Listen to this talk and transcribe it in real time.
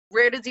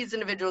rare disease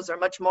individuals are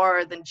much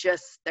more than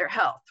just their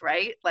health,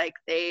 right? Like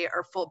they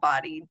are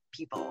full-bodied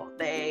people.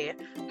 They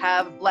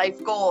have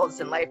life goals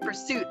and life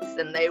pursuits,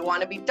 and they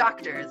want to be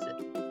doctors,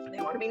 they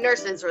want to be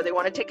nurses, or they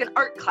want to take an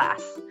art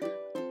class.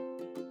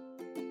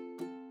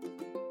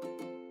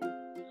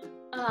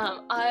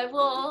 I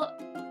will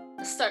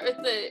start with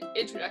the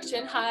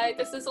introduction. Hi,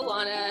 this is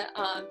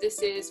Alana.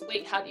 This is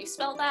Wait, How Do You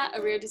Spell That?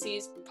 A rare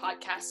disease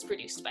podcast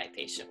produced by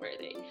Patient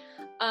Worthy.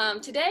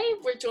 Today,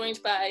 we're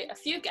joined by a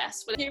few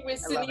guests. We're here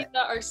with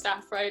Sunita, our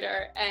staff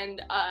writer,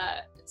 and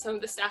some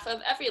of the staff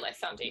of Every Life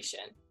Foundation.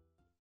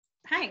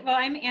 Hi, well,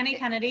 I'm Annie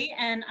Kennedy,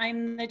 and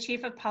I'm the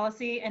Chief of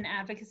Policy and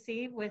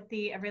Advocacy with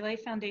the Every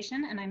Life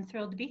Foundation, and I'm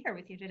thrilled to be here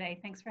with you today.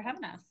 Thanks for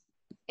having us.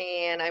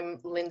 And I'm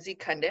Lindsay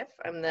Cundiff.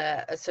 I'm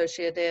the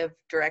Associative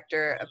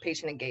Director of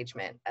Patient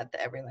Engagement at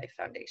the Every Life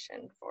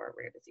Foundation for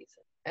Rare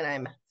Diseases. And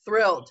I'm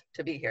thrilled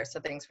to be here, so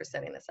thanks for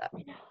setting this up.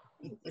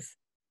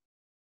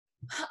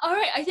 All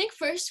right, I think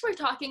first we're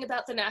talking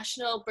about the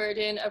National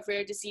Burden of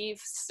Rare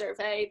Disease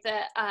Survey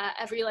that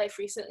Every Life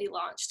recently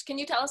launched. Can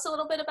you tell us a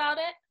little bit about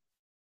it?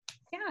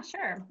 Yeah,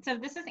 sure. So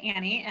this is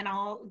Annie, and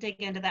I'll dig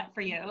into that for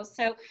you.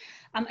 So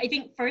I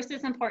think first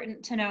it's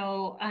important to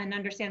know and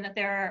understand that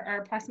there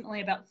are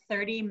approximately about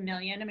 30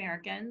 million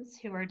Americans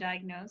who are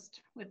diagnosed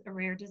with a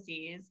rare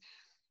disease.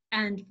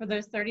 And for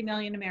those 30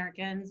 million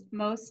Americans,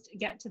 most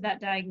get to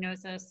that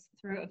diagnosis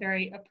through a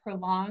very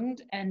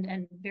prolonged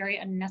and very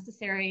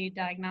unnecessary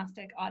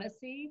diagnostic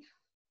odyssey.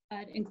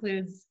 It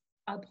includes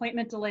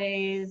appointment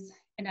delays,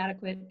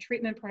 inadequate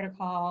treatment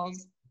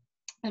protocols,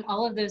 and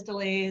all of those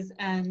delays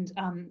and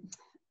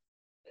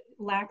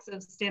lacks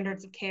of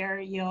standards of care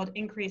yield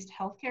increased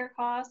healthcare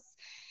costs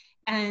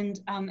and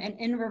an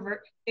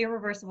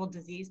irreversible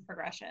disease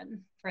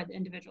progression for the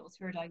individuals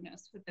who are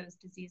diagnosed with those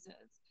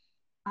diseases.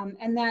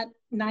 And that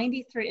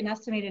an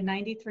estimated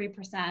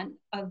 93%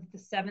 of the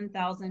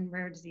 7,000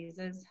 rare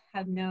diseases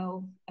have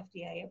no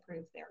FDA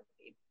approved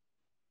therapy.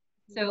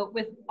 So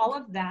with all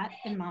of that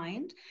in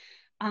mind,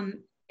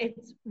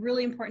 it's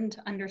really important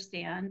to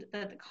understand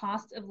that the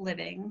cost of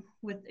living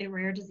with a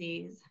rare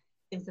disease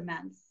is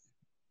immense,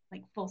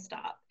 like full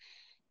stop.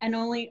 And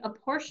only a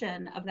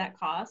portion of that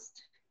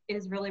cost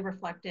is really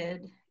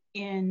reflected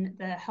in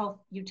the health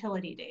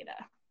utility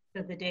data.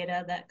 So the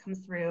data that comes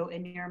through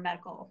in your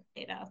medical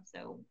data.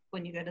 So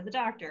when you go to the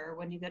doctor,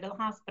 when you go to the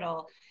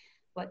hospital,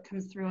 what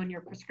comes through in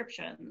your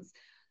prescriptions.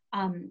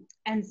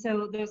 And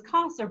so those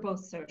costs are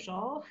both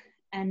social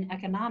and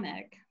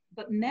economic,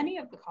 but many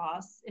of the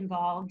costs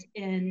involved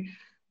in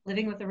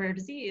living with a rare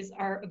disease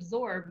are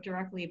absorbed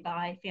directly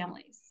by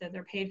families. So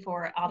they're paid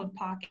for out of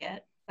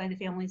pocket by the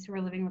families who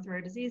are living with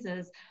rare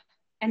diseases,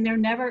 and they're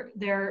never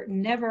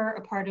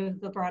a part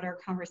of the broader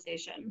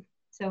conversation.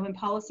 So when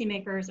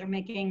policymakers are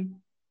making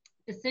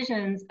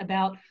decisions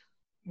about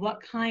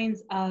what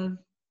kinds of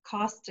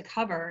costs to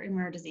cover in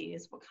rare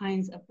disease, what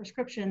kinds of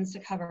prescriptions to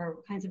cover,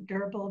 what kinds of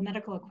durable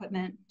medical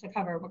equipment to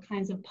cover, what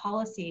kinds of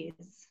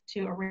policies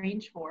to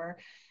arrange for,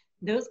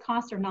 those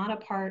costs are not a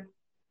part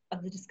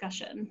of the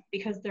discussion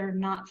because they're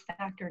not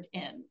factored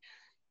in.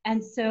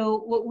 And so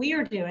what we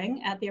are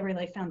doing at the Every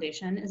Life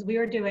Foundation is we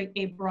are doing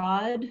a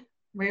broad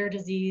rare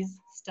disease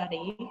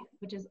study,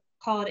 which is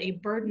called a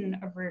burden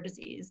of rare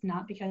disease,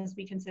 not because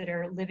we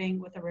consider living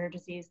with a rare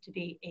disease to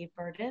be a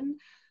burden,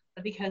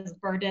 but because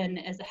burden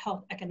is a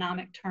health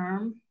economic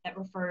term that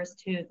refers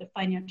to the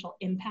financial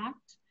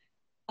impact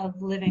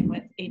of living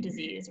with a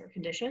disease or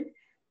condition.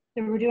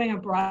 So we're doing a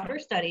broader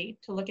study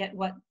to look at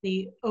what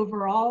the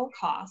overall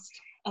cost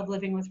of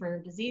living with rare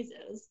disease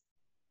is.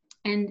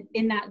 And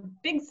in that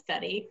big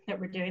study that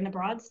we're doing, the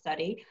broad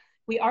study,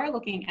 we are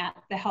looking at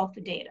the health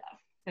data.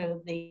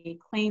 So the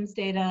claims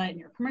data and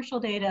your commercial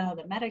data,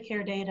 the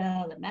Medicare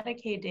data, the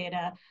Medicaid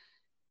data.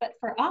 But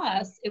for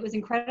us, it was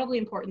incredibly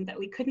important that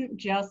we couldn't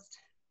just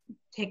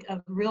take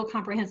a real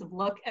comprehensive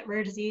look at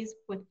rare disease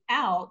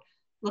without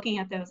looking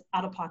at those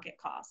out-of-pocket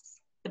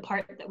costs, the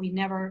part that we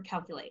never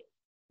calculate.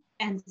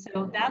 And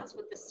so that's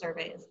what this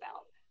survey is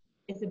about.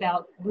 It's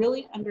about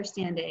really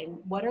understanding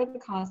what are the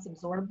costs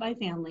absorbed by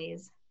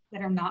families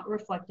that are not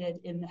reflected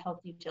in the health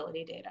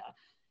utility data.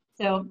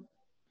 So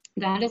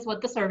that is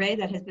what the survey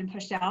that has been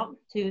pushed out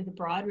to the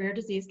broad rare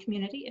disease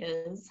community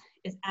is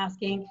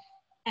asking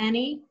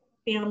any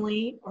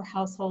family or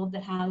household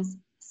that has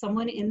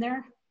someone in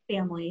their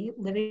family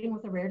living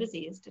with a rare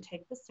disease to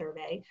take the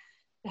survey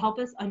to help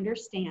us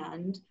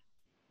understand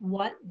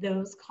what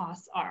those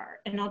costs are.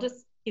 And I'll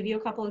just give you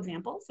a couple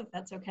examples, if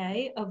that's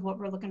okay, of what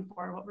we're looking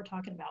for, what we're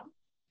talking about.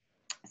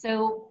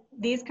 So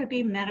these could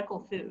be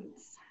medical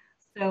foods.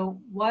 So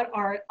what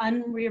are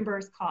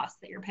unreimbursed costs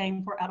that you're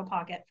paying for out of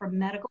pocket for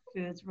medical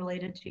foods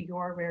related to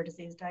your rare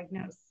disease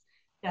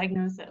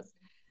diagnosis?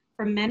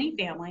 For many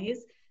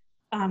families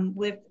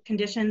with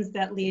conditions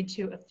that lead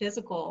to a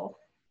physical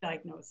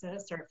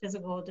diagnosis or a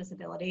physical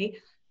disability,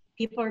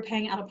 people are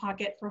paying out of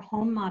pocket for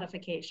home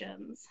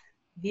modifications,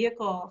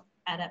 vehicle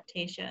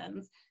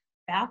adaptations,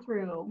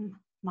 bathroom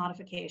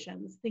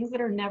modifications, things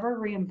that are never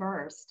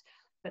reimbursed,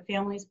 but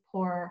families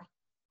pour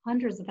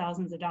hundreds of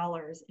thousands of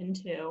dollars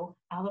into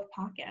out of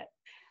pocket.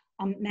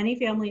 Many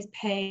families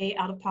pay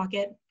out of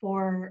pocket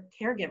for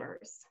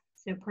caregivers,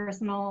 so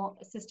personal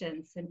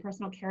assistants and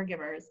personal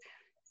caregivers.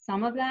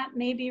 Some of that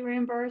may be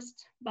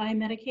reimbursed by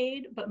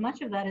Medicaid, but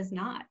much of that is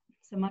not.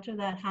 So much of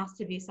that has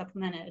to be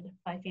supplemented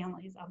by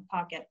families out of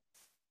pocket.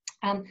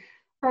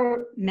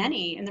 For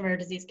many in the rare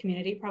disease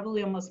community,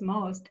 probably almost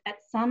most, at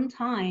some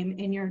time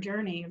in your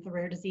journey of the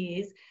rare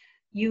disease,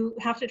 you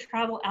have to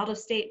travel out of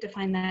state to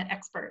find that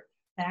expert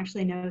that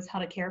actually knows how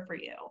to care for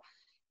you.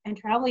 And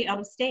traveling out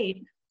of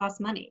state costs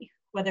money,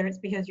 whether it's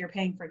because you're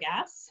paying for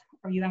gas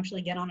or you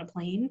actually get on a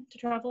plane to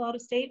travel out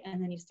of state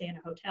and then you stay in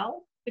a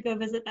hotel to go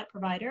visit that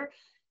provider,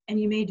 and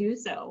you may do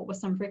so with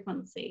some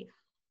frequency.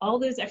 All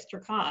those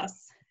extra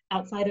costs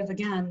outside of,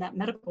 again, that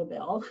medical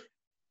bill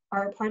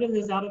are part of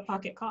those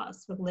out-of-pocket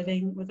costs with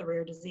living with a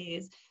rare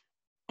disease.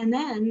 And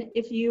then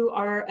if you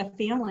are a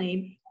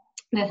family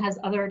that has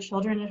other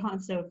children at home,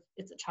 so if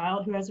it's a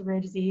child who has a rare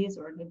disease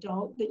or an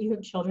adult that you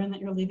have children that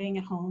you're leaving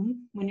at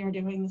home when you're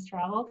doing this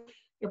travel,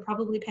 you're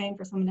probably paying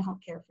for someone to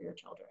help care for your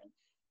children.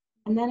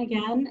 And then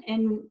again,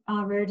 in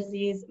rare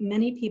disease,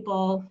 many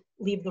people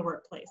leave the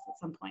workplace at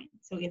some point.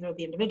 So either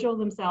the individual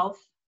themselves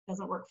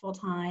doesn't work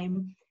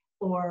full-time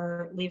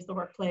or leaves the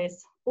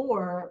workplace,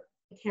 or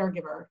a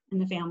caregiver in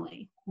the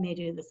family may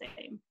do the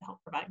same to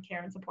help provide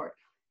care and support.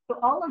 So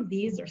all of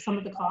these are some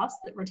of the costs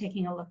that we're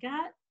taking a look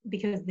at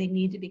because they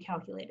need to be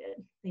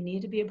calculated. They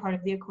need to be a part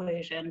of the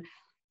equation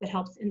that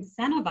helps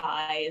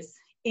incentivize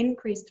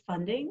increased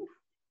funding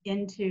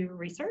into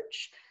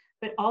research,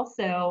 but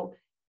also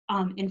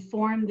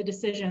inform the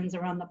decisions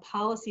around the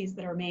policies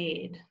that are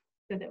made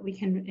so that we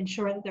can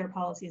ensure that there are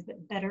policies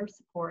that better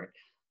support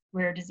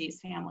rare disease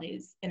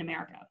families in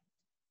America.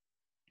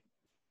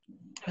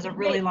 It was a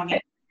really long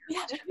answer.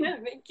 Yeah,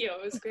 thank you.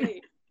 It was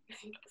great.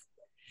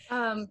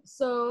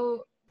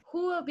 So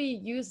who will be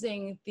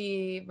using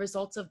the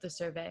results of the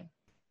survey?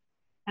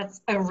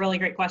 That's a really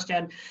great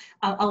question.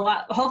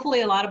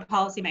 Hopefully a lot of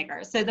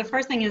policymakers. So the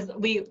first thing is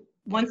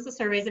once the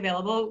survey is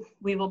available,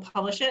 we will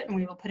publish it and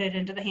we will put it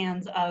into the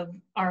hands of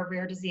our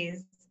rare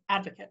disease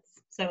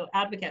advocates. So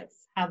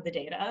advocates have the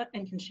data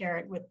and can share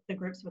it with the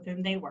groups with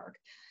whom they work.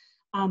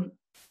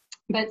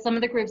 But some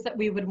of the groups that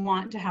we would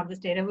want to have this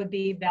data would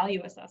be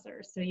value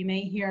assessors. So you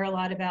may hear a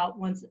lot about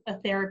once a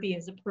therapy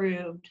is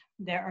approved,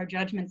 there are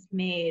judgments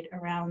made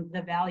around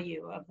the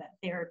value of that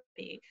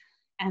therapy.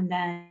 And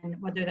then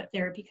whether that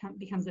therapy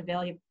becomes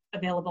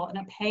available, and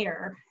a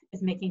payer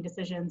is making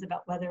decisions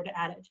about whether to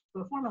add it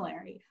to a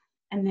formulary.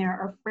 And there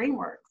are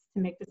frameworks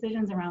to make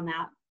decisions around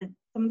that.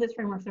 Some of those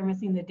frameworks are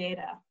missing the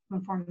data to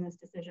inform those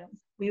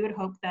decisions. We would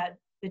hope that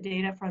the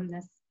data from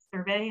this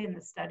survey and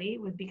the study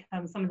would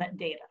become some of that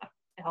data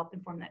to help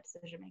inform that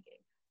decision making.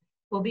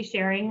 We'll be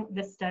sharing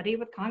this study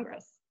with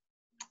Congress.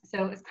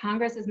 So as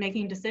Congress is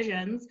making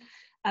decisions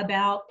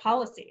about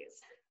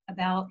policies,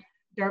 about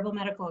durable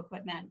medical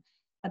equipment,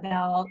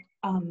 about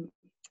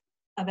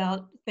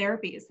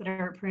therapies that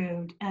are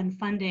approved and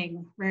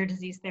funding rare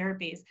disease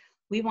therapies,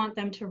 we want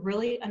them to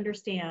really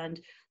understand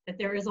that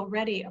there is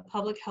already a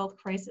public health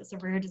crisis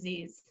of rare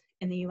disease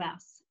in the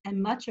US.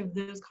 And much of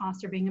those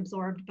costs are being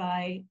absorbed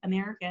by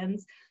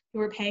Americans who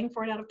are paying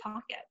for it out of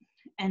pocket.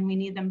 And we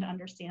need them to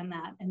understand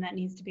that, and that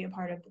needs to be a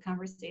part of the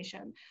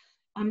conversation.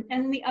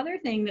 And the other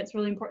thing that's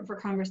really important for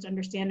Congress to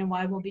understand, and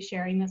why we'll be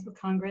sharing this with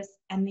Congress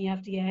and the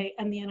FDA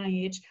and the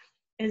NIH,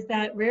 is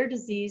that rare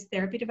disease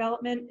therapy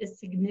development is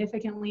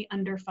significantly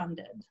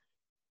underfunded.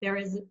 There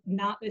is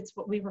not, it's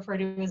what we refer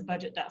to as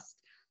budget dust.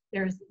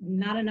 There's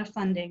not enough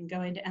funding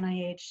going to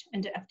NIH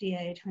and to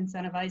FDA to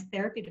incentivize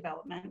therapy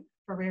development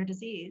for rare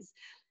disease.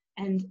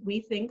 And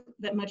we think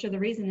that much of the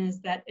reason is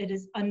that it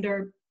is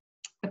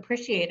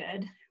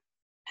underappreciated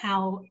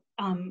how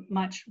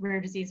much rare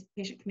disease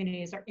patient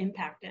communities are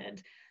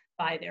impacted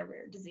by their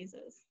rare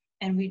diseases.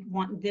 And we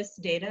want this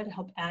data to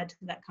help add to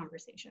that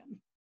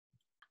conversation.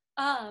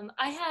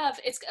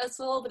 It's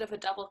a little bit of a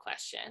double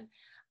question.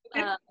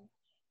 Okay.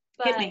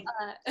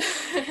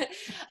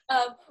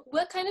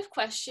 What kind of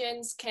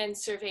questions can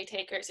survey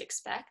takers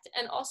expect?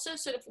 And also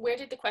sort of where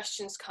did the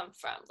questions come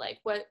from? Like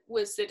what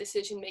was the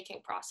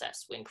decision-making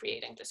process when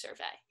creating the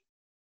survey?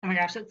 Oh my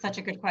gosh, that's such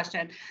a good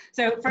question.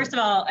 So first of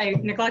all, I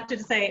neglected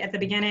to say at the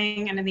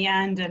beginning and in the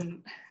end,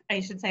 and I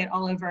should say it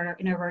all over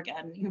and over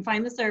again. You can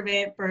find the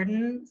survey at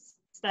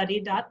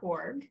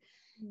burdenstudy.org,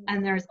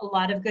 and there's a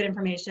lot of good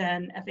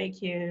information,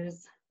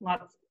 FAQs,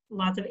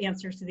 lots of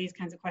answers to these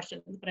kinds of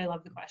questions, but I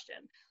love the question.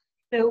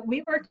 So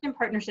we worked in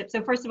partnership.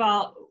 So first of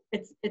all,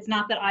 it's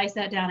not that I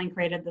sat down and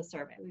created the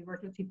survey. We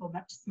worked with people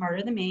much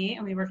smarter than me,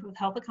 and we worked with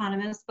health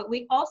economists, but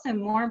we also,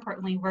 more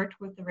importantly,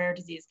 worked with the rare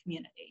disease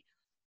community.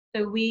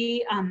 So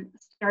we,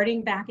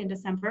 starting back in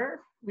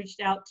December,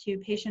 reached out to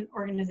patient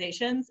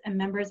organizations and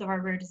members of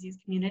our rare disease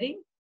community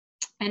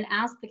and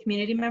asked the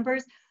community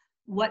members,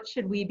 what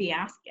should we be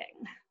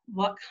asking?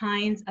 What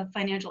kinds of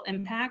financial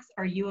impacts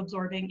are you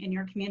absorbing in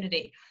your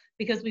community?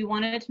 Because we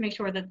wanted to make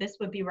sure that this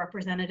would be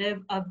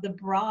representative of the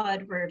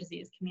broad rare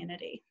disease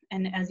community.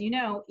 And as you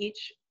know,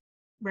 each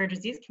rare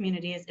disease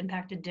community is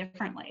impacted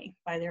differently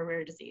by their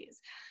rare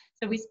disease.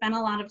 So we spent a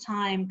lot of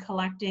time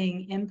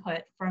collecting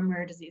input from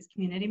rare disease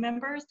community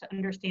members to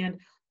understand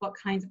what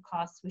kinds of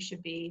costs we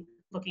should be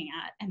looking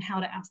at and how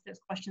to ask those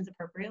questions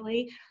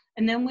appropriately.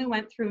 And then we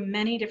went through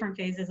many different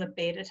phases of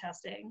beta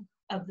testing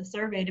of the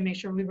survey to make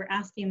sure we were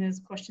asking those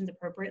questions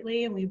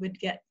appropriately and we would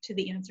get to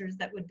the answers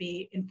that would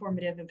be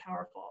informative and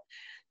powerful.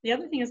 The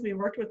other thing is we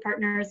worked with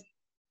partners.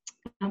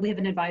 We have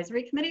an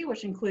advisory committee,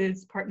 which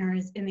includes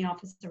partners in the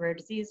Office of Rare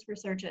Disease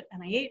Research at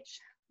NIH,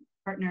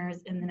 partners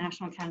in the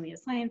National Academy of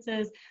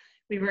Sciences.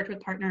 We worked with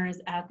partners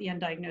at the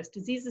Undiagnosed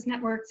Diseases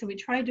Network. So we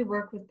tried to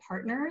work with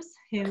partners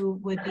who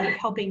would be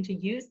helping to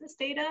use this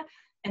data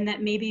and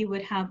that maybe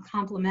would have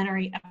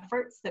complementary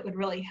efforts that would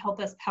really help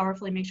us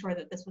powerfully make sure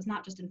that this was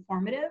not just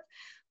informative,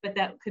 but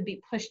that could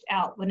be pushed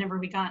out whenever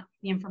we got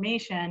the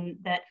information,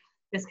 that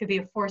this could be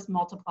a force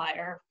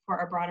multiplier for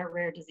our broader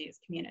rare disease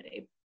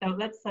community. So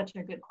that's such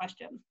a good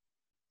question.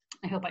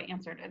 I hope I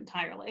answered it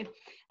entirely.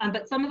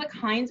 But some of the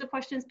kinds of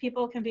questions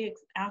people can be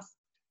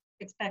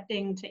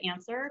expecting to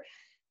answer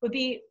would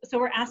be, so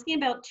we're asking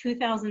about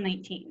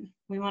 2019.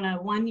 We want a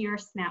 1-year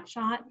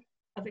snapshot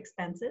of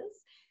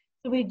expenses.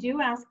 So we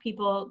do ask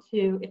people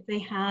to, if they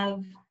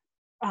have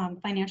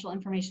financial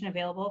information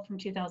available from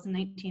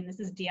 2019, this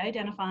is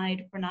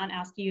de-identified. We're not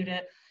asking you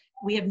to,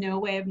 we have no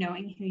way of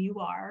knowing who you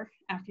are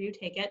after you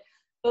take it,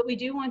 but we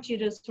do want you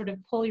to sort of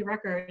pull your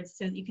records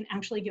so that you can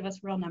actually give us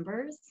real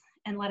numbers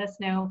and let us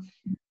know,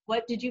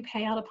 what did you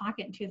pay out of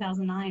pocket in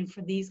 2009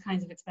 for these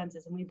kinds of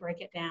expenses? And we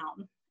break it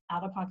down.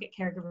 Out-of-pocket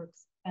caregiver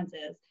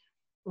expenses,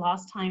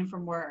 lost time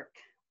from work.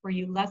 Were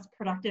you less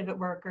productive at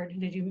work, or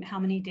did you, how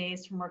many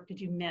days from work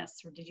did you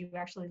miss, or did you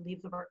actually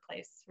leave the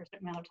workplace for a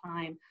certain amount of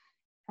time?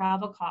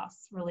 Travel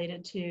costs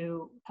related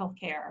to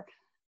healthcare.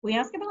 We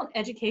ask about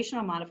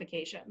educational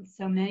modifications.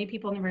 So many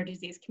people in the rare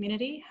disease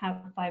community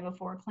have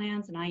 504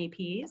 plans and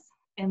IEPs,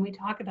 and we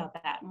talk about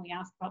that, and we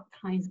ask about the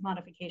kinds of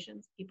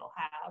modifications people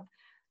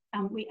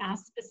have. We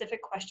ask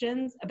specific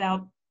questions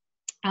about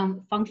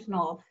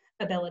functional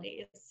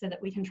abilities so that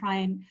we can try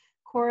and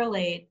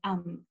correlate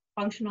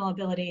functional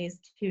abilities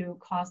to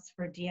costs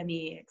for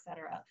DME, et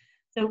cetera.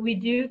 So we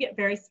do get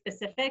very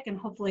specific, and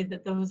hopefully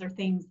that those are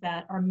things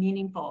that are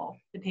meaningful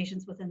to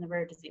patients within the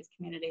rare disease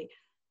community,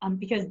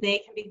 because they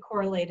can be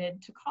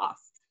correlated to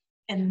cost.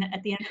 And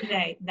at the end of the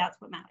day,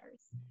 that's what matters.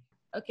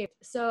 Okay,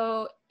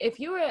 so if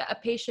you were a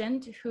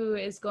patient who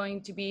is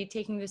going to be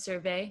taking the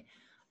survey,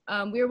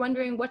 we were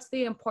wondering, what's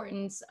the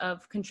importance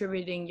of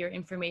contributing your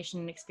information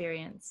and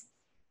experience?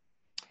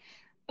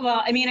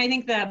 Well, I mean, I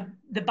think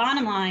the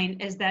bottom line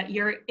is that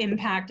you're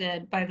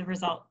impacted by the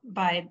result,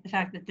 by the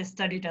fact that this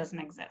study doesn't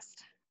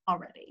exist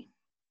already.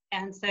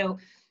 And so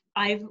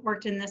I've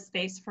worked in this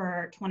space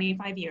for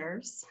 25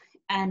 years.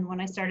 And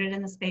when I started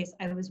in the space,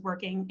 I was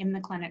working in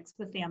the clinics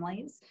with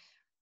families.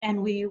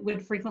 And we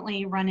would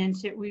frequently run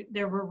into,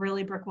 there were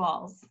really brick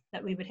walls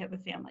that we would hit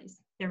with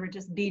families. There would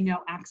just be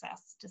no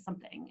access to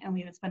something. And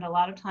we would spend a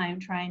lot of time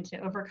trying to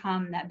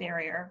overcome that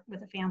barrier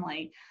with a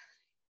family.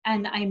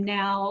 And I'm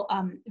now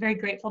very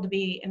grateful to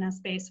be in a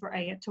space where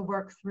I get to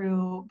work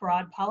through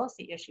broad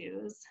policy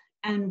issues.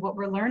 And what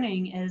we're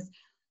learning is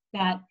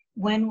that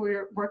when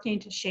we're working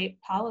to shape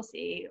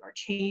policy or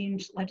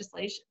change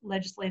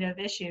legislative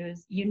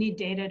issues, you need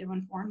data to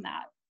inform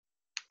that.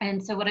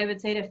 And so what I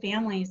would say to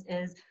families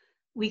is,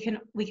 we can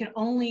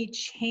only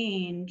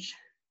change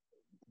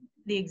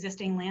the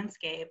existing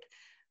landscape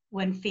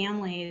when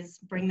families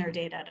bring their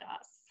data to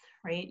us,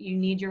 right? You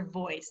need your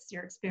voice,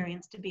 your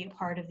experience to be a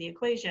part of the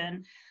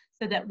equation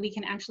so that we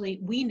can actually,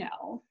 we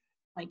know,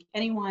 like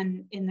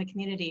anyone in the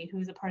community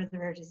who's a part of the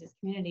rare disease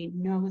community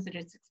knows that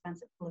it's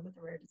expensive to live with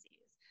a rare disease.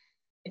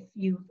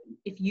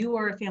 If you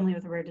are a family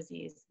with a rare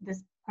disease,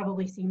 this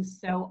probably seems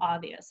so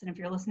obvious. And if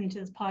you're listening to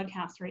this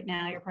podcast right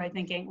now, you're probably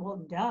thinking, well,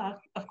 duh,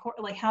 of course,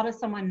 like how does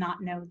someone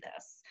not know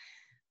this?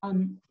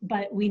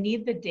 But we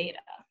need the data.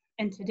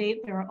 And to date,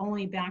 there are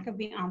only back of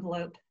the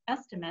envelope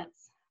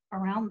estimates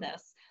around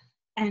this.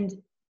 And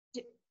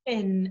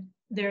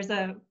there's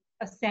a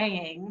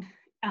saying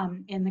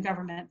in the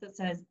government that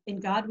says, in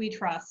God we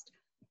trust,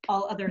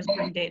 all others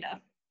bring data.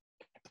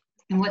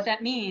 And what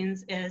that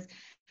means is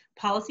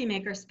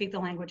policymakers speak the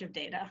language of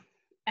data.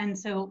 And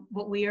so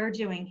what we are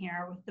doing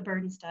here with the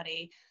burden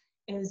study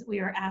is we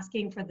are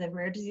asking for the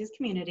rare disease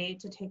community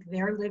to take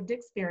their lived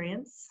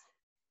experience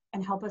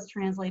and help us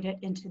translate it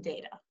into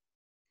data.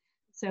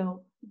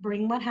 So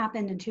bring what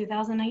happened in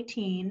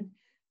 2019,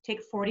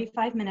 take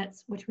 45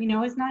 minutes, which we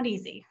know is not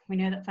easy. We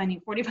know that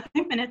finding 45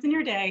 minutes in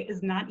your day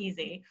is not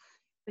easy,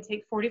 but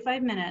take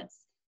 45 minutes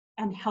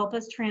and help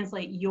us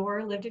translate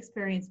your lived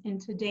experience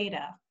into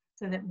data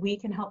so that we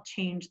can help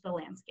change the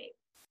landscape.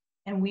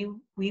 And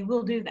we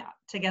will do that.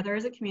 Together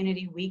as a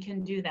community, we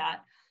can do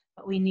that,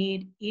 but we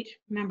need each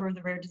member of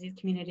the rare disease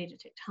community to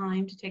take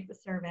time to take the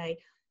survey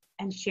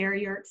and share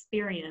your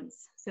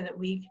experience so that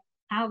we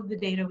have the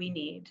data we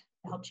need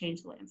to help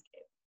change the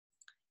landscape.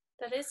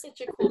 That is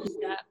such a cool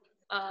step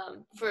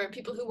for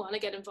people who want to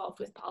get involved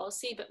with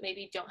policy, but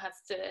maybe don't have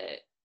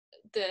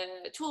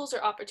the tools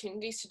or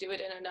opportunities to do it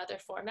in another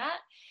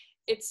format.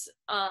 It's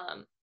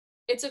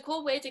it's a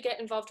cool way to get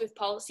involved with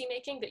policy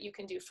making that you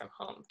can do from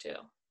home too.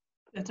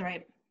 That's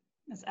right.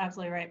 That's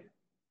absolutely right.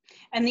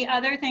 And the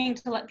other thing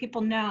to let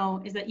people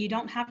know is that you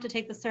don't have to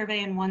take the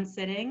survey in one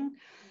sitting.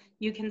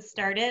 You can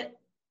start it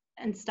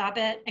and stop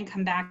it and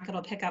come back.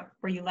 It'll pick up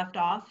where you left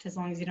off, as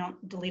long as you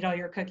don't delete all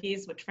your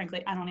cookies, which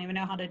frankly, I don't even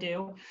know how to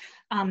do.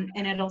 And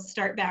it'll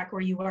start back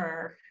where you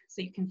were,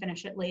 so you can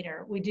finish it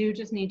later. We do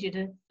just need you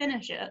to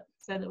finish it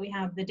so that we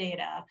have the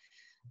data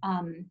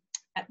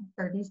at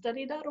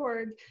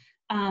burdenstudy.org,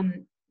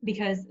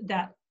 because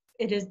that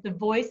it is the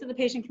voice of the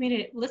patient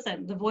community.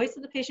 Listen, the voice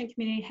of the patient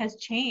community has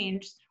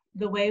changed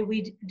the way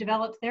we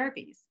develop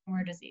therapies in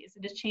rare disease.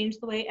 It has changed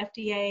the way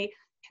FDA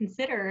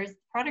considers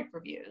product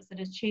reviews. It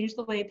has changed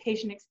the way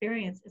patient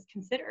experience is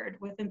considered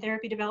within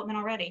therapy development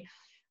already.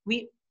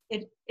 It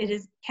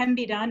can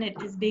be done, it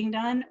is being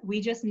done.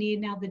 We just need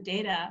now the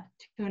data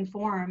to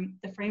inform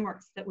the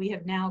frameworks that we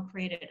have now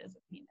created as a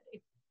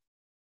community.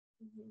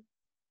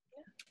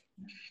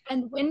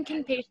 And when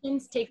can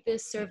patients take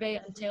this survey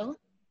until?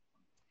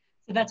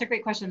 So that's a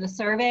great question. The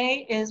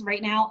survey is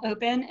right now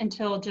open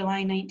until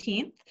July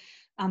 19th.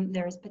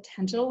 There's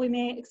potential we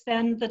may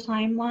extend the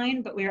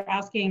timeline, but we are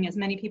asking as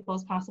many people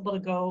as possible to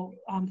go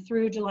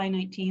through July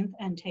 19th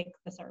and take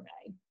the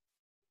survey.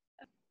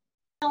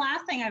 The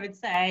last thing I would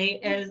say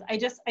is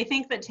I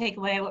think that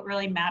takeaway, what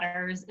really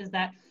matters is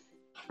that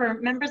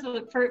for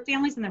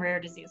families in the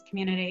rare disease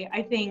community,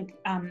 I think,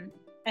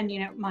 and you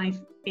know, my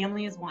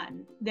family is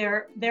one,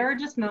 there are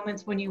just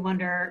moments when you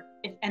wonder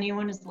if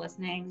anyone is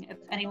listening, if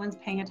anyone's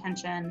paying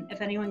attention, if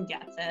anyone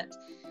gets it.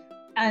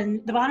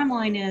 And the bottom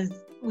line is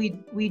we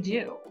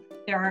do.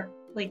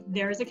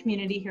 There's a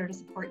community here to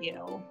support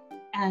you,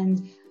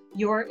 and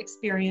your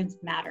experience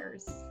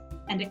matters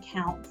and it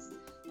counts.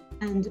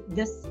 And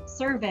this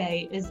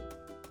survey is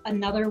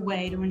another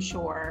way to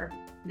ensure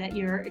that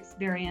your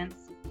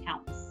experience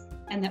counts,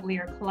 and that we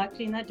are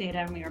collecting that data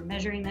and we are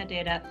measuring that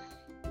data,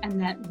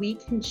 and that we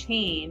can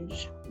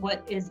change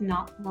what is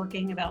not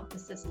working about the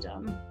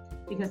system,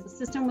 because the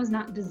system was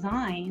not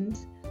designed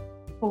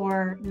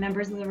for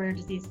members of the rare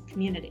disease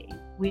community.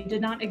 We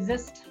did not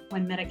exist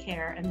when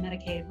Medicare and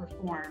Medicaid were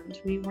formed.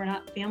 We were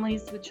not,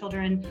 families with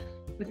children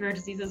with rare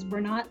diseases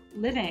were not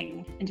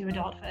living into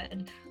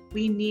adulthood.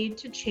 We need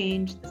to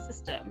change the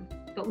system,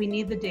 but we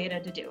need the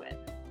data to do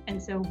it.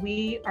 And so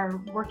we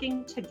are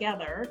working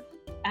together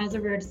as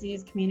a rare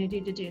disease community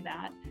to do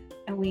that.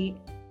 And we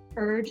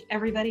urge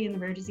everybody in the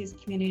rare disease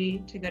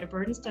community to go to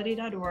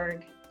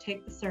burdenstudy.org,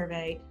 take the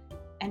survey,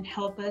 and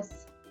help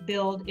us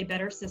build a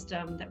better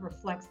system that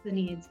reflects the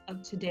needs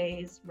of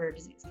today's rare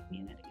disease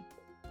community.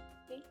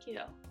 Thank you.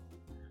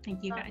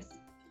 Thank you guys.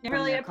 I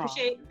really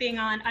appreciate being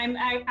on. I'm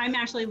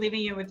actually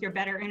leaving you with your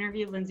better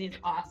interview. Lindsay's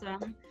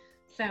awesome.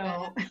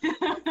 So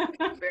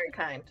very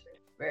kind,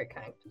 very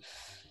kind.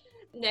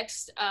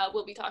 Next,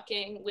 we'll be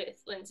talking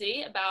with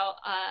Lindsay about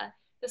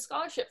the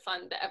scholarship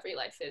fund that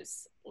EveryLife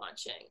is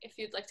launching. If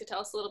you'd like to tell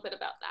us a little bit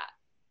about that.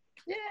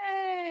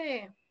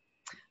 Yay!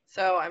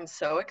 So I'm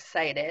so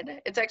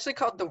excited. It's actually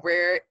called the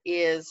Rare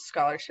Is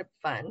Scholarship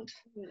Fund.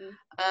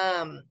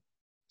 Mm-hmm.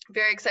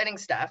 Very exciting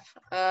stuff.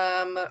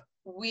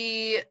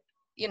 We,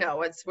 you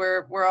know,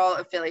 we're all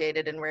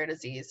affiliated in rare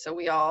disease, so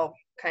we all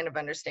kind of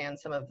understand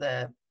some of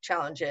the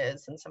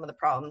challenges and some of the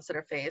problems that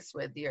are faced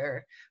with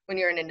when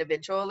you're an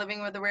individual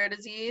living with a rare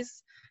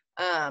disease.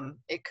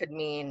 It could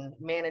mean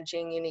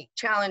managing unique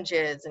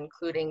challenges,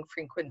 including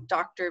frequent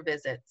doctor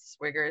visits,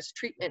 rigorous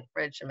treatment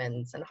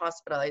regimens, and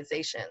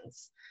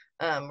hospitalizations.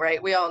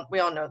 Right? We all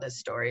know this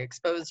story,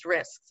 exposed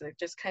risks. It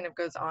just kind of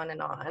goes on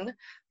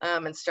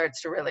and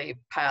starts to really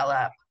pile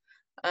up.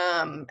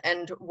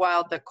 And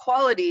while the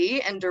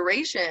quality and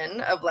duration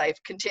of life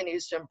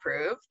continues to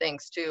improve,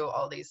 thanks to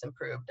all these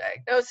improved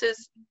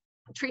diagnosis,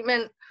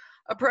 treatment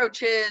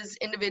approaches,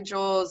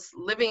 individuals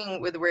living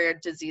with rare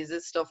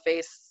diseases still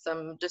face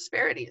some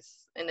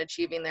disparities in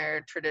achieving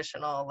their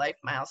traditional life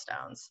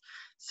milestones.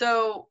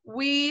 So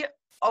we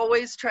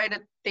always try to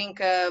think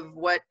of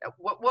what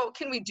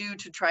can we do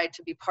to try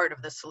to be part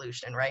of the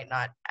solution, right?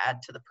 Not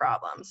add to the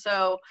problem.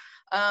 So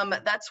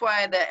that's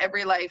why the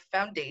EveryLife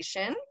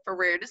Foundation for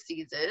Rare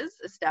Diseases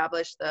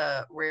established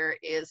the Rare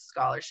Is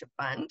Scholarship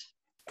Fund,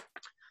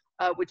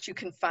 which you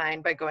can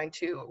find by going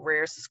to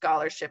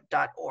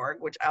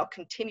rarescholarship.org, which I'll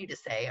continue to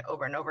say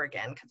over and over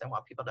again because I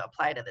want people to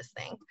apply to this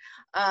thing.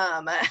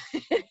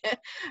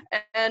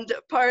 And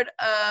part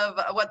of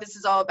what this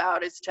is all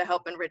about is to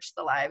help enrich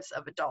the lives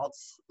of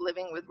adults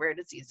living with rare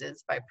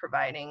diseases by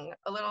providing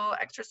a little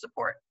extra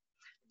support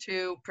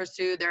to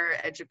pursue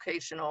their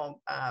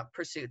educational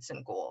pursuits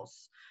and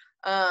goals.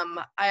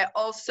 I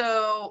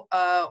also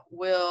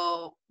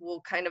will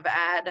kind of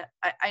add,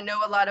 I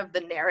know a lot of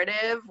the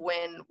narrative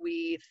when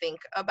we think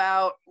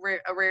about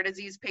a rare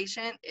disease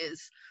patient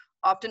is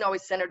often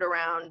always centered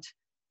around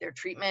their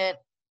treatment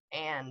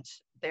and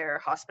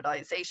their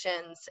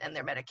hospitalizations and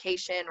their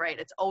medication, right?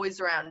 It's always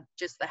around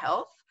just the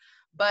health,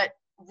 but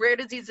rare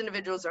disease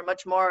individuals are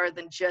much more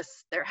than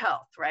just their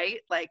health, right?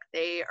 Like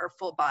they are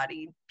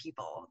full-bodied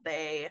people.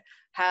 They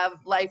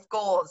have life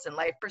goals and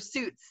life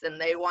pursuits, and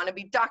they want to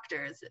be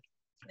doctors,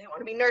 they want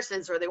to be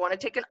nurses, or they want to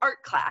take an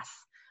art class.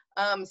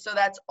 So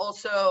that's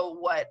also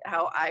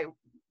how I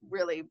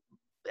really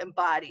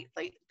embody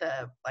like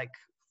the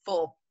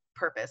full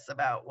purpose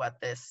about what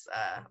this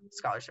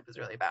scholarship is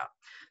really about.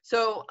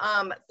 So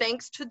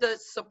thanks to the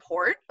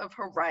support of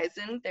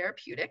Horizon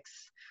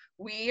Therapeutics,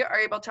 we are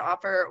able to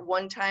offer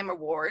one-time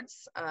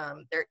awards.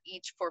 They're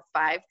each for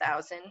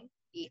 $5,000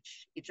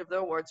 each. Each of the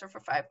awards are for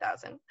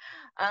 $5,000.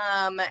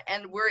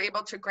 And we're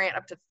able to grant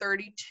up to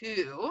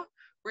 32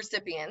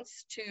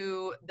 recipients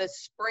to the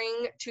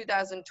spring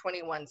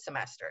 2021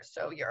 semester.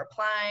 So you're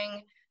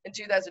applying in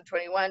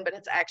 2021, but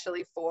it's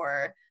actually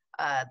for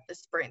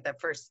the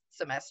first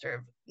semester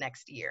of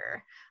next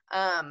year.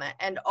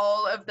 And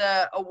all of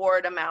the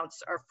award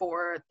amounts are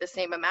for the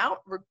same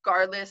amount,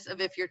 regardless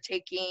of if you're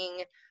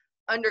taking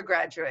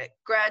undergraduate,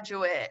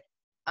 graduate,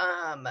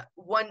 a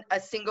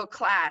single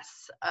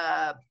class,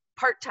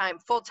 part-time,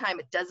 full-time,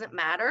 it doesn't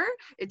matter.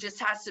 It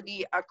just has to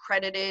be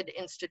accredited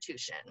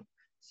institution.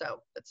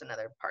 So that's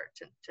another part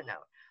to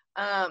note.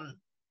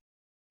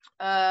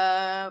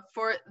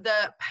 For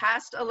the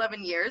past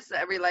 11 years, the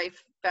Every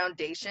Life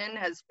Foundation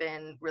has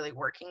been really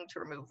working to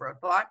remove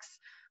roadblocks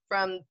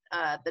from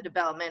the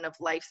development of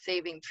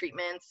life-saving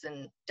treatments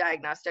and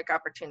diagnostic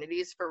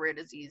opportunities for rare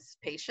disease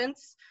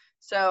patients.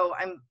 So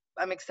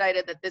I'm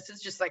excited that this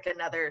is just like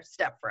another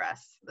step for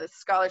us. The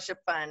scholarship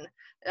fund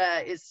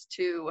is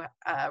to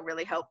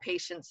really help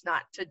patients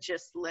not to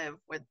just live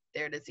with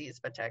their disease,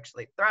 but to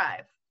actually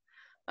thrive.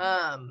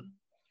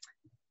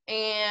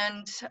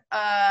 And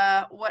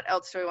what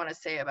else do I want to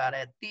say about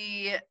it?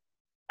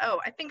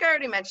 I think I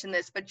already mentioned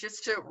this, but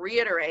just to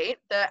reiterate,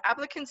 the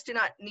applicants do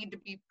not need to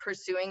be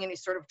pursuing any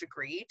sort of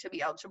degree to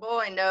be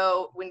eligible. I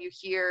know when you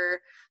hear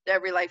the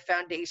Every Life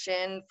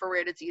Foundation for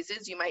Rare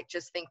Diseases, you might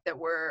just think that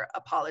we're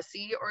a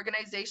policy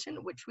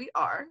organization, which we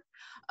are,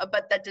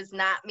 but that does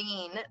not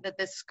mean that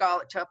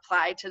to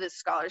apply to this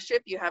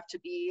scholarship, you have to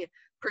be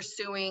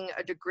pursuing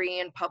a degree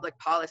in public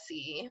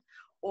policy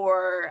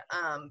or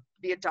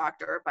be a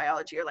doctor of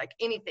biology or like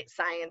anything,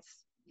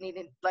 science,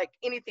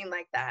 anything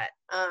like that.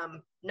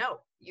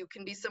 No, you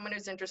can be someone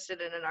who's interested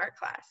in an art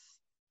class.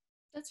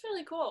 That's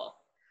really cool.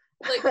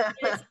 Like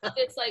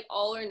it's like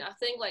all or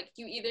nothing. Like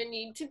you either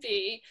need to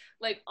be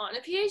like on a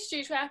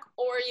PhD track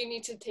or you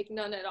need to take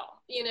none at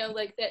all. You know,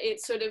 like that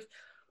it's sort of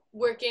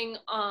working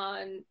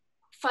on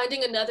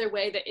finding another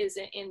way that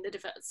isn't in the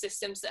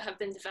systems that have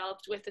been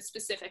developed with a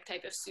specific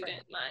type of student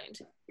in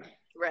mind.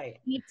 Right.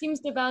 It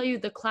seems to value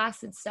the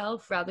class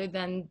itself rather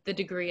than the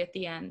degree at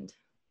the end.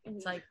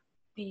 It's like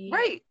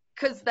right,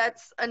 because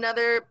that's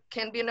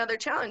can be another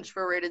challenge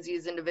for rare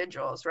disease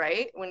individuals,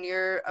 right? When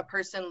you're a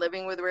person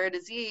living with rare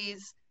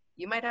disease,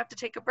 you might have to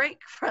take a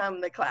break from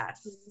the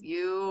class.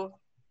 You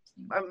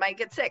might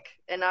get sick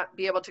and not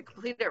be able to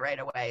complete it right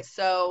away.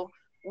 So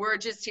we're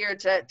just here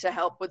to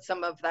help with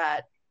some of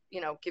that,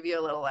 give you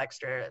a little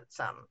extra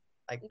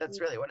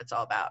that's really what it's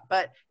all about.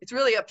 But it's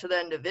really up to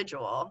the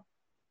individual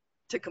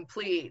to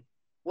complete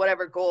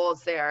whatever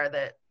goals they are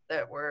that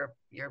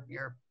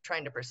you're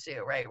trying to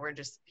pursue, right? We're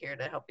just here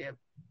to help you,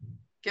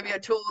 give you a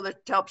tool to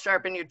help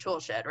sharpen your tool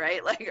shed,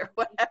 right? Like, or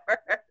whatever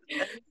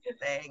the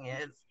thing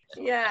is.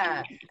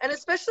 Yeah. And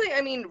especially,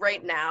 I mean,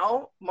 right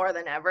now, more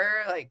than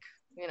ever, like,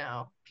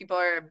 people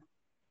are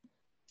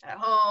at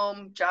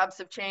home, jobs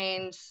have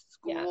changed,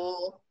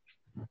 school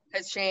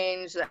has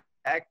changed, the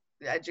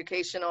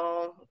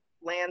educational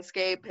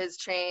landscape has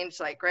changed,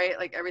 like, right?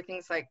 Like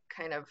everything's like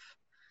kind of,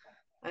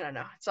 I don't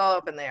know, it's all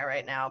up in there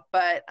right now.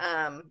 But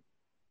I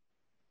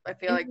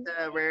feel like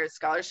the Rare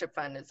Scholarship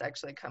Fund has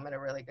actually come at a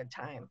really good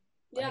time.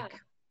 Yeah.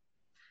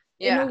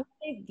 In a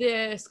way,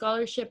 the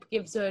scholarship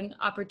gives an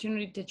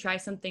opportunity to try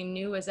something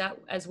new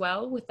as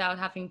well without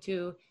having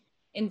to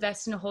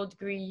invest in a whole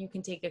degree. You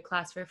can take a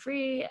class for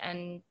free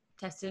and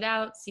test it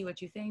out, see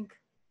what you think.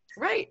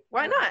 Right.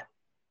 Why not?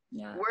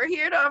 Yeah. We're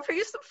here to offer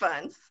you some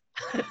funds.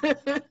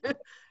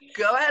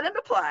 Go ahead and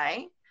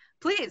apply.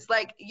 Please,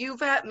 like you're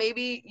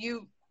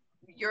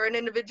an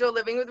individual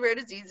living with rare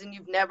disease and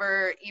you've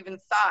never even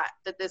thought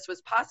that this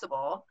was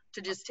possible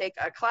to just take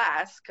a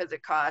class because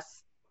it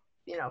costs,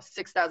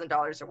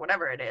 $6,000 or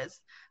whatever it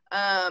is.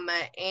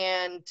 I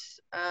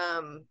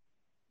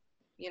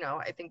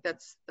think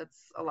that's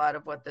a lot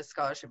of what this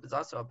scholarship is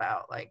also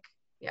about. Like,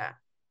 yeah,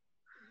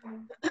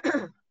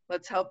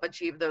 let's help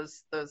achieve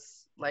those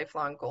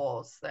lifelong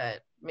goals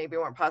that maybe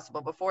weren't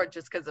possible before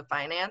just because of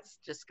finance,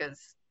 just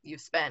because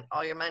you've spent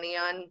all your money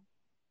on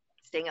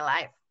staying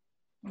alive.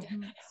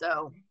 Mm-hmm.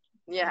 So,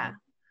 yeah.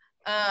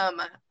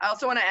 I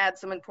also want to add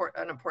an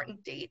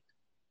important date,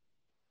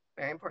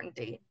 very important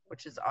date,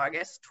 which is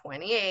August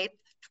 28th,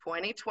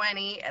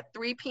 2020 at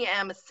 3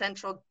 p.m.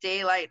 Central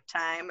Daylight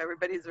Time.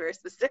 Everybody's very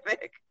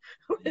specific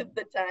with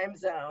the time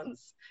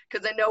zones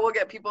because I know we'll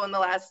get people in the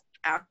last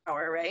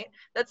hour, right?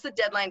 That's the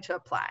deadline to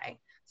apply.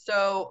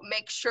 So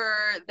make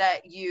sure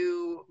that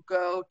you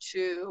go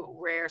to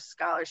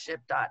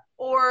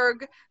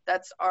rarescholarship.org.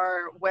 That's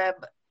our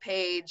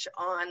page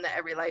on the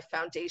Every Life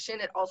Foundation.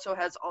 It also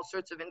has all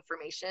sorts of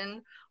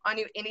information on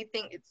you.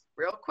 Anything, it's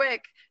real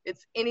quick.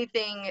 It's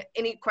anything,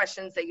 any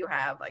questions that you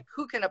have, like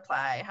who can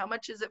apply, how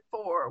much is it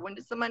for, when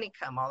does the money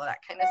come, all of that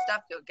kind of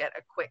stuff. You'll get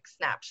a quick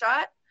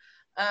snapshot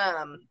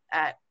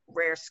at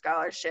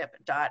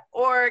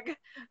rarescholarship.org.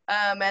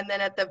 And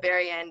then at the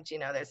very end, you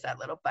know, there's that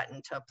little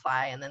button to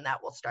apply, and then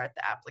that will start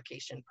the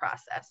application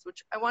process,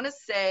 which I want to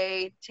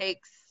say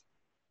takes,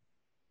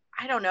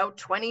 I don't know,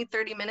 20,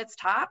 30 minutes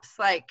tops.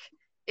 Like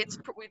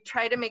we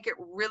try to make it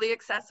really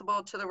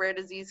accessible to the rare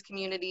disease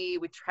community.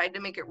 We tried to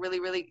make it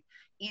really, really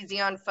easy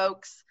on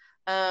folks.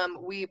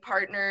 We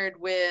partnered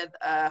with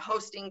a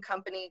hosting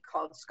company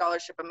called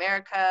Scholarship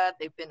America.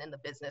 They've been in the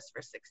business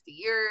for 60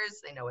 years.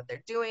 They know what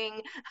they're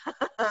doing.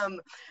 And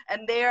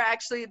they are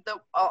actually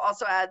I'll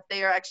also add,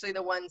 they are actually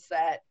the ones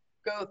that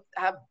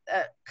have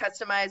a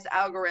customized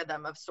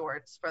algorithm of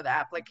sorts for the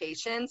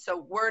application.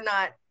 So we're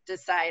not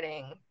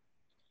deciding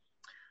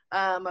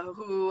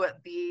who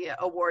the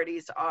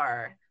awardees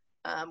are.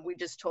 We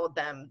just told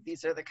them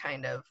these are the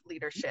kind of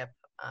leadership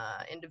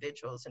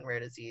individuals in rare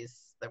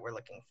disease that we're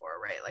looking for,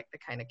 right? Like the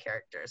kind of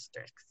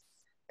characteristics.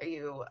 Are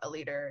you a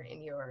leader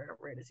in your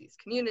rare disease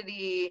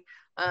community?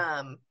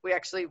 We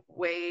actually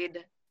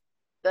weighed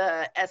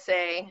the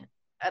essay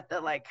at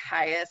the like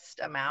highest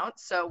amount.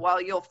 So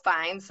while you'll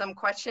find some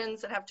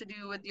questions that have to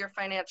do with your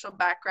financial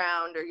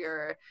background or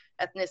your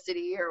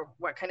ethnicity or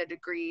what kind of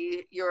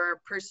degree you're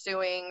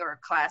pursuing or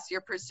class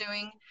you're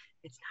pursuing,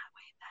 it's not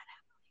weighed that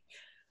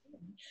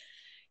heavily.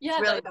 Yeah,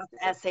 it's really about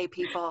the essay,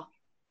 people.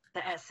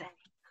 The essay.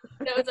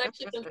 That was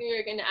actually something we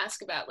were going to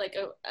ask about, like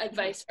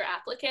advice for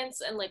applicants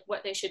and like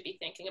what they should be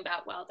thinking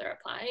about while they're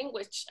applying,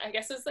 which I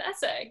guess is the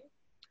essay.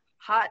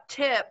 Hot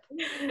tip,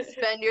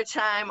 spend your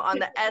time on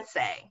the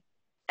essay.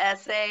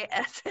 Essay.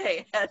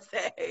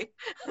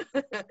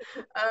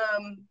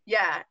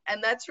 Yeah,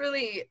 and that's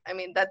really, I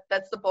mean,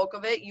 that's the bulk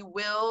of it. You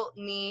will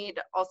need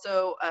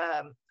also,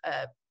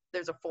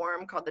 there's a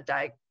form called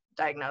the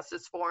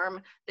diagnosis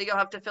form that you'll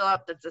have to fill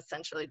out that's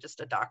essentially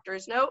just a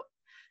doctor's note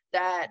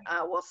that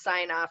will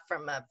sign off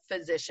from a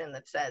physician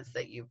that says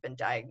that you've been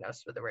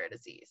diagnosed with a rare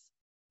disease.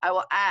 I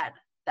will add,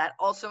 that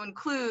also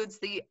includes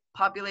the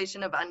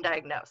population of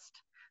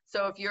undiagnosed.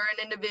 So if you're an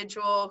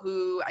individual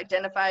who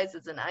identifies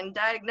as an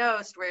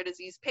undiagnosed rare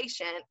disease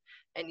patient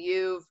and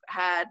you've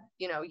had,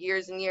 you know,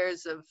 years and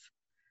years of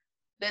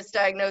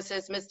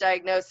misdiagnosis,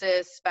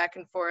 back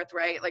and forth,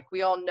 right? Like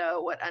we all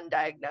know what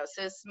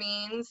undiagnosis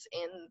means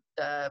in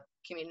the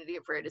community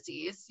of rare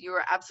disease. You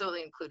are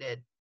absolutely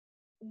included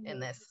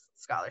in this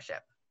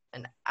scholarship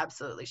and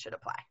absolutely should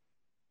apply.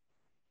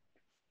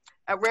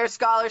 At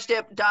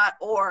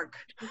rarescholarship.org.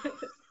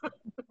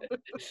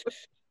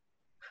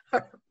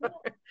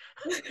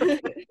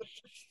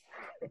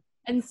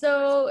 And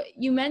so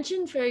you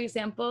mentioned, for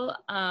example,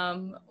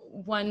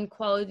 one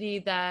quality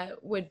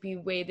that would be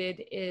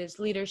weighted is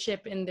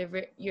leadership in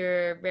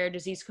your rare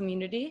disease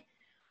community.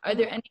 Are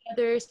there any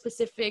other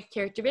specific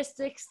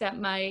characteristics that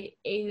might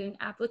aid an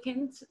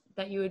applicant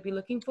that you would be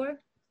looking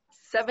for?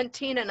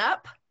 17 and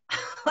up.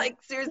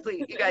 Like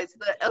seriously, you guys,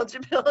 the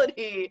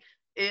eligibility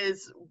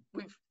is,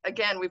 we've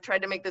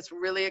tried to make this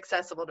really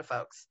accessible to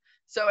folks.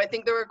 So I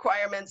think the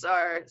requirements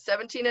are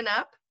 17 and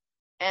up,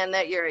 and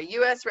that you're a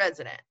US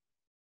resident,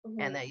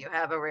 and that you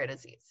have a rare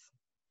disease.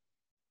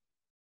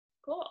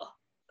 Cool.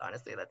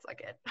 Honestly, that's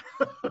like it.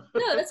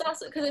 No, that's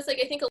awesome, because it's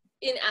like, I think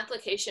in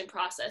application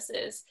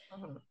processes,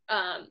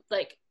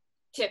 like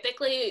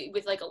typically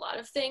with like a lot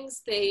of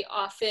things, they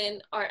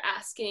often are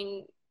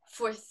asking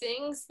for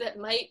things that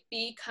might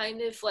be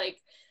kind of like,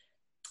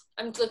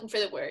 I'm looking for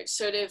the word,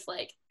 sort of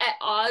like at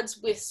odds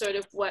with sort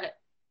of what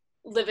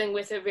living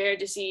with a rare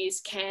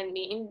disease can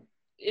mean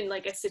in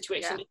like a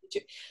situation.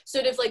 Yeah.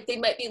 Sort of like they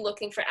might be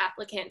looking for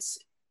applicants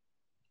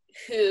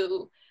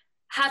who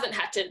haven't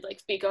had to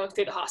like be going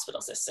through the hospital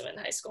system in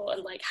high school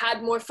and like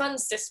had more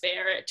funds to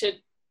spare to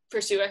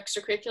pursue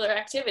extracurricular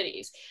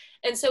activities.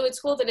 And so it's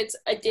cool that it's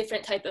a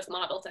different type of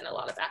model than a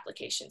lot of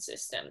application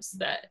systems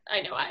that I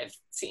know I've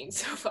seen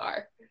so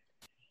far.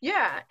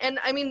 Yeah, and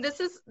I mean, this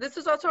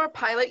is also our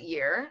pilot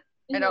year.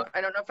 I don't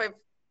know if I've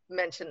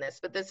mentioned this,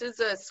 but this is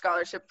a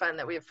scholarship fund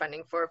that we have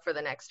funding for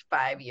the next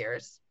 5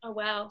 years. Oh,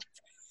 wow.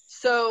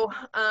 So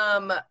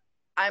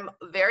I'm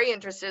very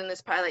interested in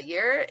this pilot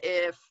year.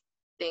 If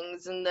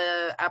things in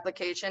the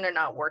application are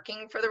not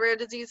working for the rare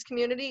disease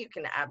community, you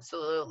can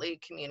absolutely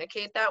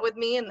communicate that with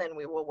me, and then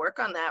we will work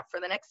on that for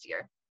the next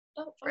year.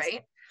 Oh, awesome.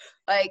 Right?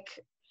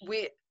 Like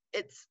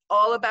it's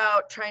all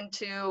about trying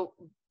to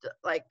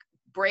like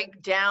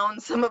break down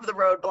some of the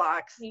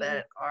roadblocks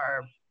that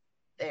are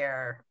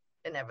there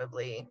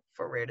inevitably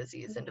for rare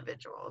disease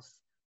individuals.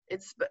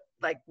 It's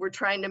like we're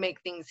trying to make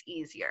things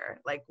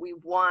easier. Like we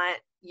want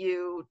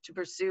you to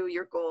pursue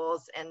your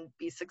goals and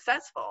be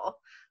successful.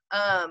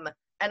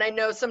 And I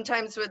know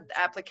sometimes with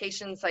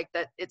applications like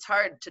that, it's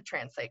hard to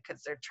translate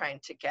because they're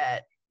trying to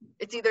get,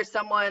 it's either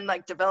someone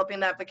like developing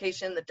the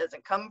application that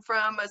doesn't come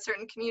from a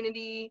certain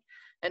community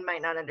and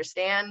might not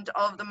understand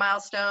all of the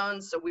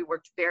milestones. So we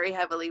worked very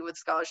heavily with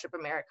Scholarship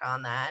America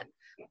on that.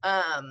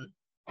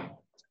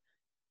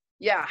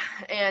 Yeah,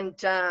 and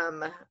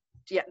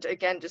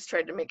again, just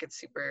tried to make it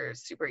super,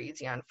 super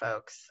easy on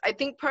folks. I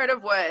think part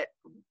of what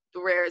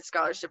the Rare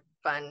Scholarship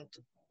Fund,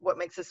 what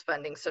makes this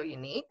funding so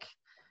unique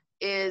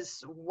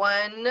is,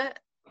 one,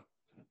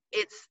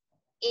 it's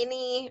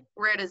any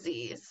rare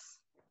disease.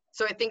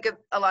 So I think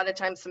a lot of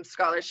times some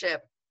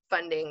scholarship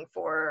funding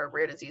for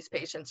rare disease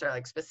patients are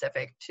like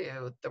specific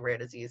to the rare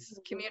disease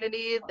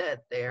community that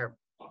they're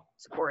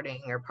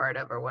supporting or part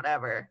of or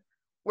whatever.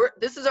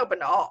 This is open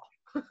to all.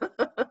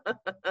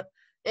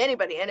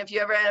 Anybody. And if you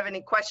ever have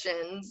any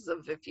questions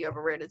of if you have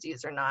a rare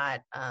disease or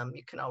not,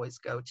 you can always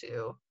go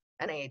to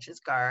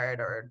NIH's GUARD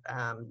or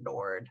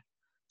NORD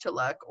to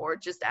look, or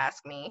just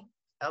ask me,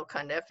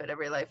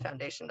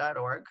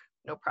 lcundiff@everylifefoundation.org.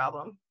 No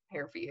problem.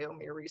 Here for you.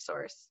 I'm your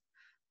resource.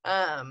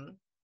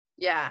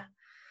 Yeah.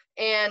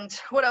 And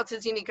what else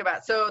is unique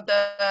about? So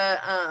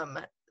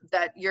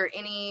that you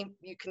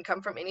can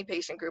come from any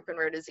patient group in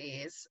rare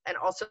disease, and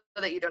also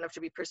that you don't have to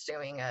be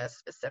pursuing a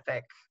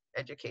specific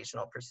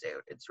educational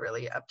pursuit. It's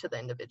really up to the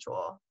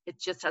individual. It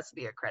just has to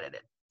be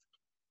accredited.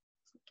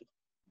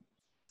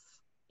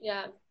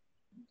 Yeah.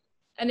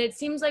 And it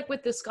seems like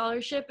with the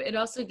scholarship, it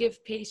also gives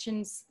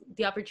patients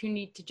the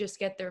opportunity to just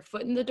get their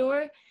foot in the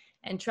door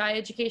and try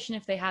education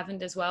if they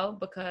haven't as well,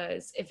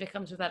 because if it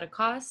comes without a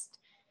cost,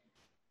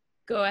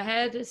 go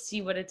ahead,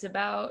 see what it's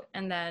about,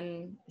 and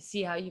then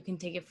see how you can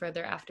take it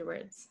further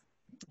afterwards.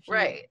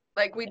 Right.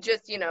 Like we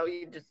just, you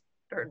just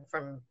heard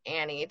from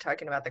Annie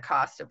talking about the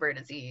cost of rare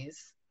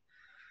disease.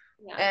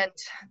 Yeah. And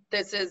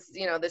this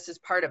is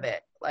part of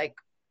it. Like,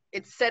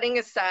 it's setting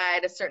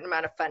aside a certain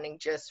amount of funding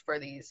just for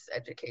these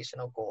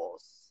educational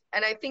goals.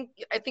 And I think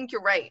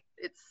you're right.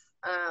 It's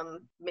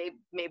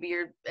maybe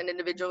you're an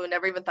individual who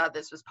never even thought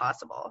this was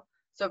possible.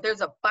 So if there's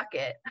a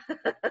bucket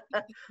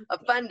of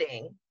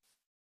funding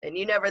and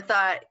you never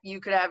thought you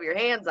could have your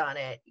hands on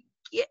it,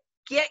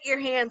 get your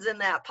hands in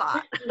that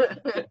pot.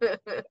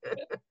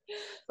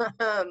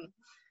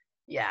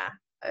 Yeah,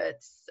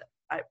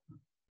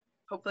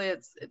 hopefully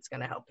it's going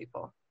to help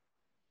people.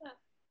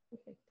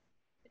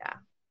 Yeah.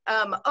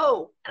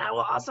 Oh, and I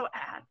will also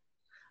add,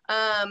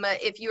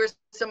 if you are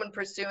someone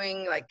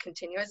pursuing like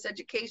continuous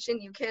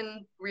education, you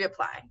can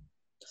reapply.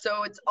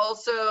 So it's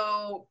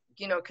also,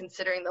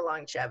 considering the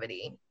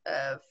longevity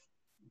of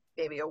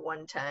maybe a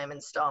one-time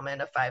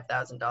installment of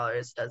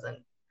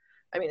 $5,000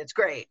 it's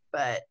great,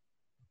 but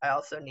I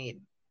also need,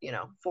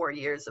 4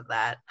 years of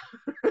that.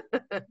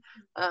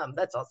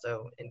 That's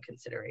also in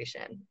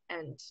consideration.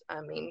 And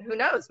who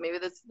knows, maybe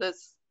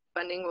this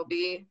funding will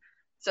be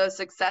so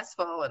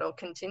successful, it'll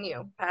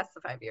continue past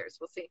the 5 years.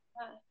 We'll see.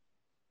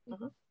 Yeah.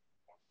 Mm-hmm.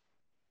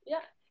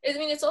 Yeah.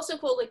 It's also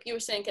cool, like you were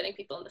saying, getting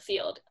people in the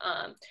field.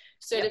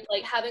 Sort of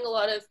like having a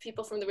lot of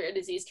people from the rare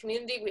disease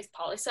community with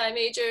poli-sci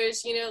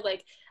majors,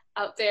 like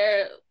out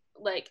there,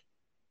 like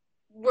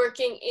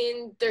working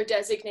in their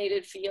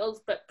designated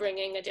field, but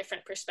bringing a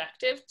different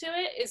perspective to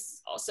it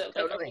is also like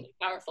a really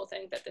powerful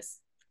thing that this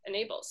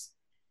enables.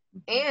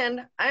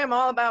 And I am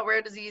all about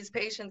rare disease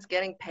patients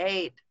getting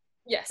paid.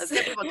 Yes. Let's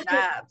get people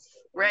jobs,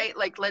 right?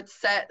 Like, let's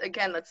set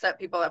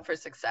people up for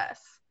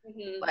success.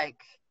 Mm-hmm. Like,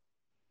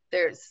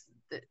 if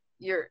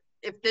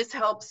this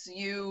helps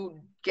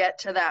you get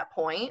to that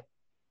point,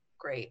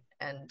 great.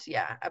 And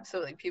yeah,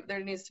 absolutely.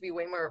 There needs to be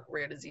way more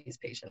rare disease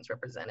patients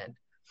represented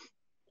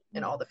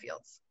in all the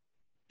fields.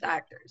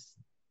 Doctors.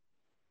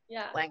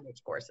 Yeah.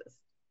 Language courses.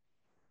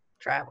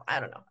 Travel. I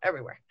don't know.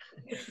 Everywhere.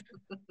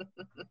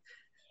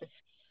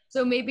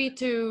 So maybe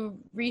to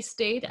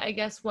restate, I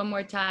guess, one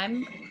more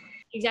time,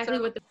 exactly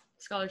what the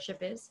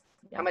scholarship is.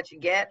 Yeah. How much you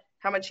get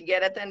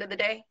at the end of the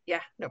day?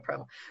 Yeah, no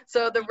problem.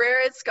 So the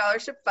Rare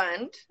Scholarship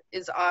Fund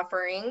is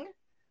offering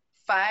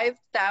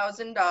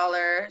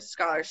 $5,000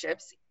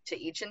 scholarships to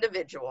each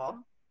individual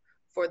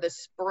for the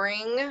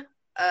spring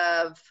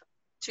of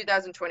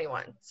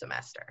 2021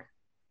 semester.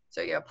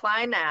 So you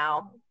apply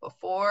now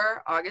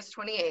before August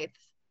 28th.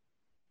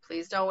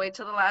 Please don't wait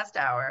till the last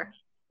hour.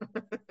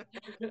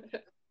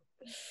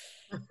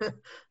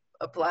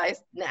 Apply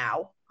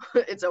now.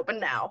 It's open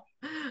now.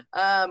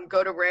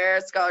 Go to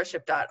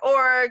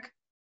rarescholarship.org,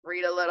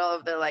 read a little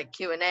of the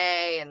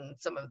Q&A and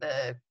some of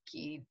the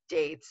key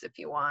dates if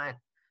you want.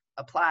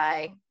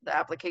 Apply. The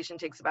application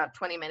takes about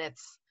 20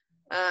 minutes.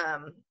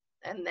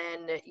 And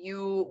then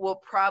you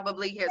will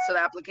probably hear, so the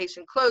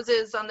application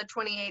closes on the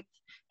 28th,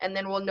 and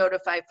then we'll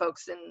notify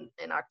folks in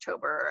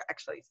October.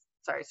 Actually,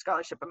 sorry,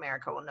 Scholarship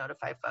America will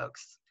notify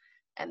folks.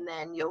 And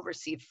then you'll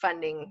receive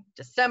funding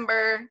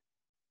December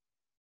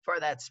for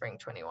that spring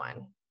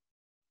 21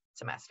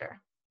 semester.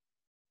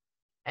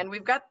 And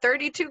we've got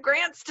 32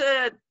 grants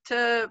to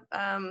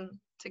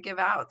give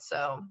out,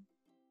 so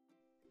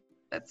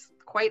that's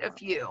quite a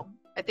few.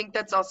 I think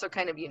that's also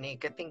kind of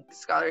unique. I think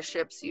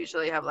scholarships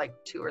usually have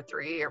 2 or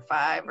 3 or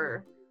 5,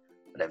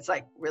 but it's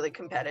really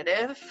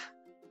competitive.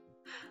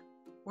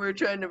 We're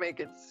trying to make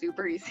it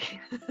super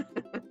easy.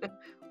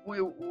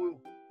 we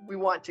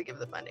want to give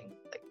the funding.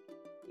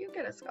 You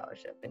get a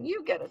scholarship and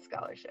you get a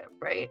scholarship,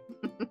 right?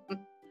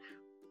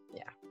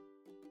 Yeah.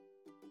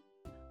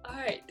 All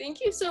right,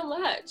 thank you so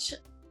much.